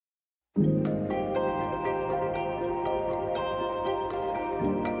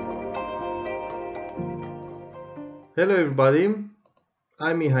Hello everybody,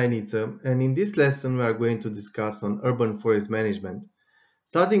 I'm Mihai Nitsa, and in this lesson we are going to discuss on urban forest management,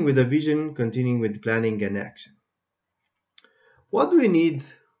 starting with the vision, continuing with planning and action. What do we need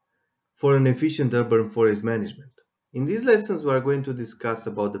for an efficient urban forest management? In these lessons we are going to discuss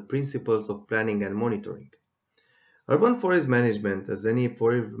about the principles of planning and monitoring. Urban forest management, as any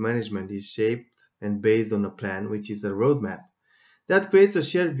forest management, is shaped and based on a plan, which is a roadmap, that creates a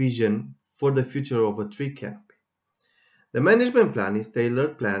shared vision for the future of a tree canopy. The management plan is a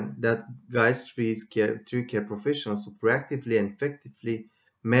tailored plan that guides tree care professionals to proactively and effectively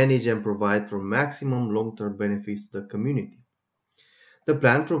manage and provide for maximum long-term benefits to the community. The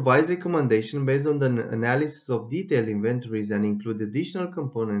plan provides recommendations based on the analysis of detailed inventories and include additional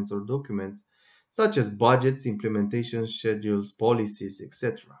components or documents such as budgets, implementation schedules, policies,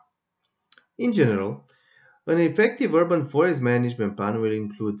 etc. In general, an effective urban forest management plan will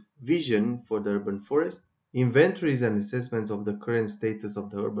include vision for the urban forest, inventories and assessment of the current status of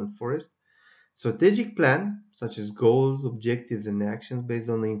the urban forest, strategic plan such as goals, objectives and actions based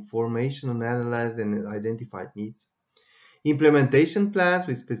on the information analyzed and identified needs, implementation plans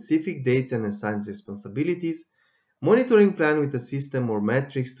with specific dates and assigned responsibilities, monitoring plan with a system or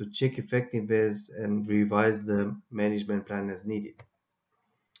metrics to check effectiveness and revise the management plan as needed.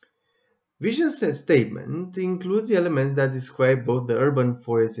 Vision statement includes elements that describe both the urban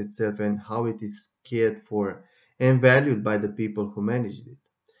forest itself and how it is cared for and valued by the people who manage it.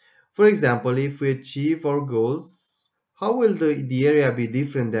 For example, if we achieve our goals, how will the area be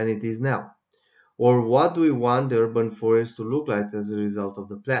different than it is now? Or what do we want the urban forest to look like as a result of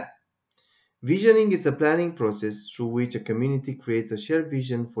the plan? Visioning is a planning process through which a community creates a shared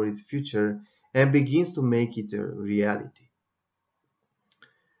vision for its future and begins to make it a reality.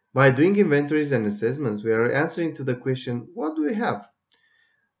 By doing inventories and assessments, we are answering to the question, what do we have?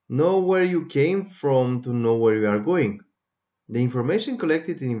 Know where you came from to know where you are going. The information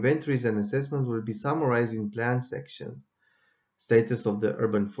collected in inventories and assessments will be summarized in plan sections, status of the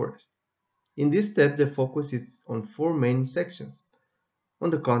urban forest. In this step, the focus is on four main sections. On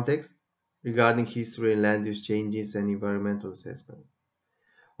the context, regarding history and land use changes and environmental assessment.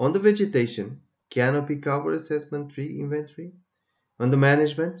 On the vegetation, canopy cover assessment tree inventory. On the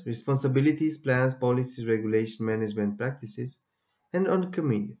management, responsibilities, plans, policies, regulation, management practices, and on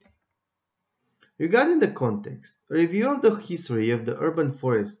community. Regarding the context, a review of the history of the urban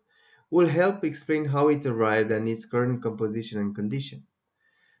forest will help explain how it arrived and its current composition and condition.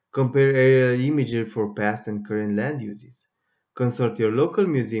 Compare aerial imagery for past and current land uses. Consult your local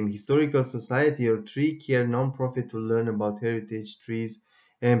museum, historical society, or tree care nonprofit to learn about heritage trees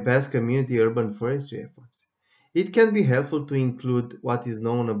and past community urban forestry efforts. It can be helpful to include what is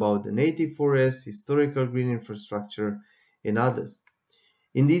known about the native forest, historical green infrastructure, and others.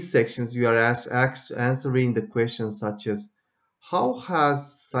 In these sections, you are answering the questions such as how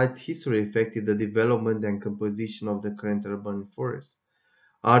has site history affected the development and composition of the current urban forest?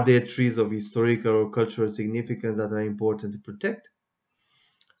 Are there trees of historical or cultural significance that are important to protect?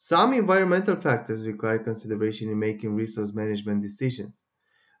 Some environmental factors require consideration in making resource management decisions.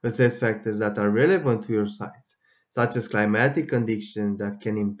 Assess factors that are relevant to your sites, such as climatic conditions that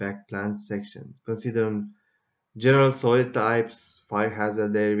can impact plant section. Consider general soil types, fire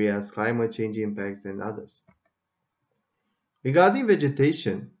hazard areas, climate change impacts, and others. Regarding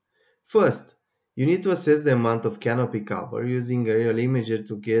vegetation, first, you need to assess the amount of canopy cover using aerial imagery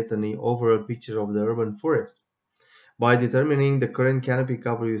to get an overall picture of the urban forest. By determining the current canopy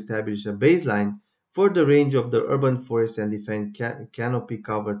cover, you establish a baseline for the range of the urban forest and define canopy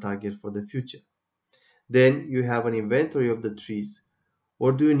cover target for the future. Then you have an inventory of the trees.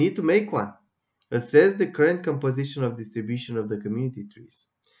 Or do you need to make one? Assess the current composition of distribution of the community trees.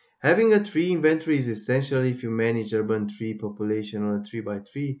 Having a tree inventory is essential if you manage urban tree population on a tree by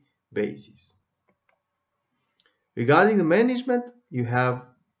tree basis. Regarding the management, you have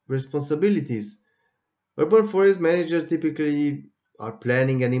responsibilities. Urban forest managers typically are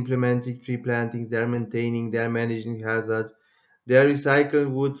planning and implementing tree plantings, they are maintaining, they are managing hazards, they are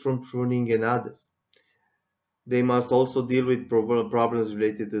recycling wood from pruning and others. They must also deal with problems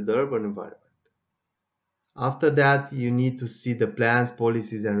related to the urban environment. After that, you need to see the plans,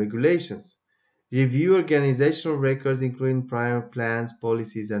 policies, and regulations. Review organizational records including prior plans,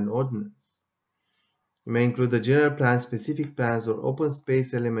 policies, and ordinance. You may include the general plan, specific plans, or open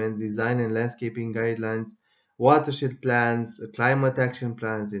space element, design and landscaping guidelines, watershed plans, climate action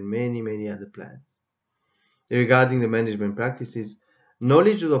plans, and many other plans. Regarding the management practices,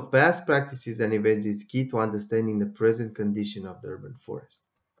 knowledge of past practices and events is key to understanding the present condition of the urban forest.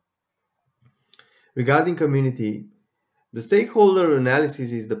 Regarding community, The stakeholder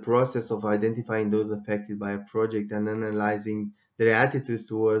analysis is the process of identifying those affected by a project and analyzing their attitudes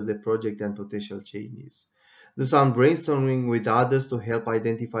towards the project and potential changes. Do some brainstorming with others to help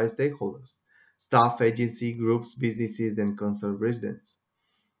identify stakeholders, staff, agency, groups, businesses, and concerned residents.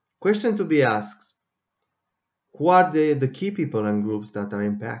 Question to be asked: who are the key people and groups that are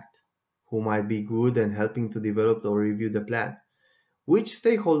impacted? Who might be good and helping to develop or review the plan? Which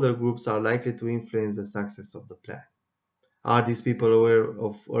stakeholder groups are likely to influence the success of the plan? Are these people aware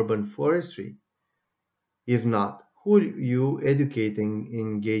of urban forestry? If not, who will you educate and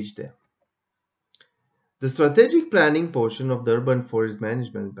engage them? The strategic planning portion of the urban forest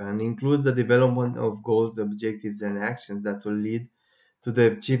management plan includes the development of goals, objectives, and actions that will lead to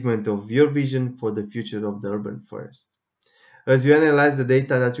the achievement of your vision for the future of the urban forest. As you analyze the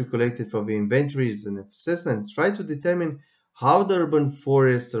data that you collected from the inventories and assessments, try to determine how the urban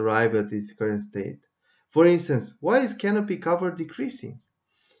forests arrive at its current state. For instance, why is canopy cover decreasing?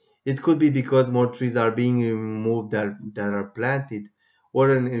 It could be because more trees are being removed that are planted,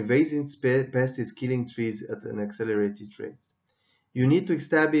 or an invasive pest is killing trees at an accelerated rate. You need to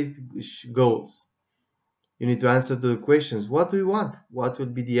establish goals. You need to answer to the questions: what do you want? What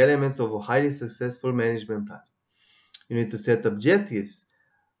would be the elements of a highly successful management plan? You need to set objectives.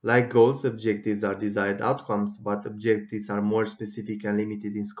 Like goals, objectives are desired outcomes, but objectives are more specific and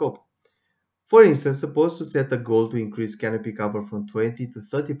limited in scope. For instance, suppose to set a goal to increase canopy cover from 20 to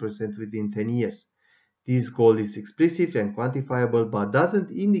 30% within 10 years. This goal is explicit and quantifiable but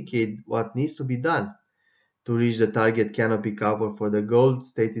doesn't indicate what needs to be done. To reach the target canopy cover for the goal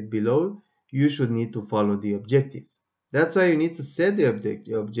stated below, you should need to follow the objectives. That's why you need to set the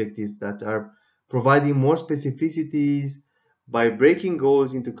objectives that are providing more specificities by breaking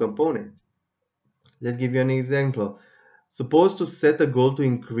goals into components. Let's give you an example. Suppose to set a goal to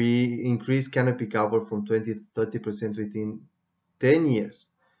increase canopy cover from 20 to 30% within 10 years.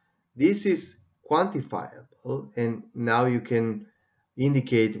 This is quantifiable, and now you can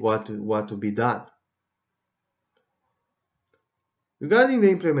indicate what to be done. Regarding the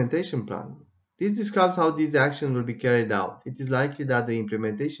implementation plan, this describes how these actions will be carried out. It is likely that the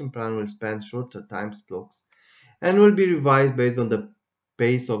implementation plan will span shorter time blocks and will be revised based on the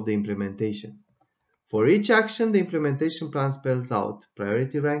pace of the implementation. For each action, the implementation plan spells out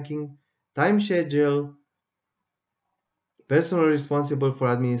priority ranking, time schedule, personnel responsible for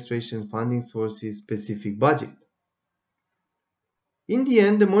administration, funding sources, specific budget. In the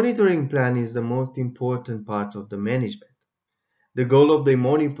end, the monitoring plan is the most important part of the management. The goal of the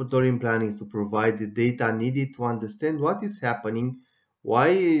monitoring plan is to provide the data needed to understand what is happening, why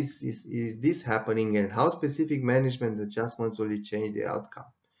is this happening, and how specific management adjustments will change the outcome.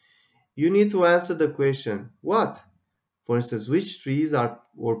 You need to answer the question, what? For instance, which trees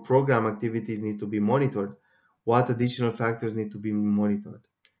or program activities need to be monitored? What additional factors need to be monitored?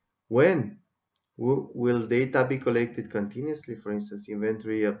 When? Will data be collected continuously, for instance,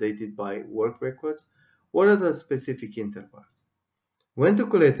 inventory updated by work records, or at a specific intervals? When to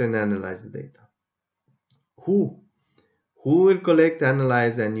collect and analyze the data? Who? Who will collect,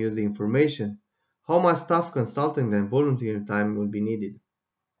 analyze, and use the information? How much staff, consultant, and volunteer time will be needed?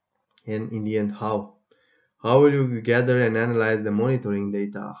 And in the end, how? How will you gather and analyze the monitoring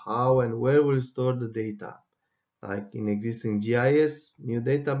data? How and where will you store the data? Like in existing GIS, new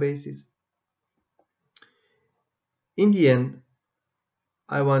databases? In the end,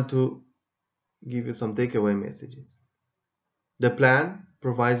 I want to give you some takeaway messages. The plan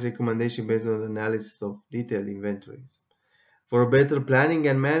provides recommendations based on analysis of detailed inventories. For better planning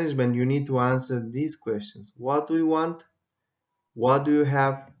and management, you need to answer these questions. What do you want? What do you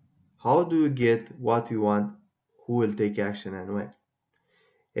have? How do you get what you want? Who will take action and when?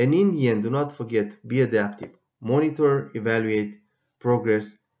 And in the end, do not forget, be adaptive. Monitor, evaluate,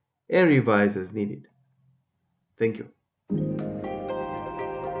 progress, and revise as needed. Thank you.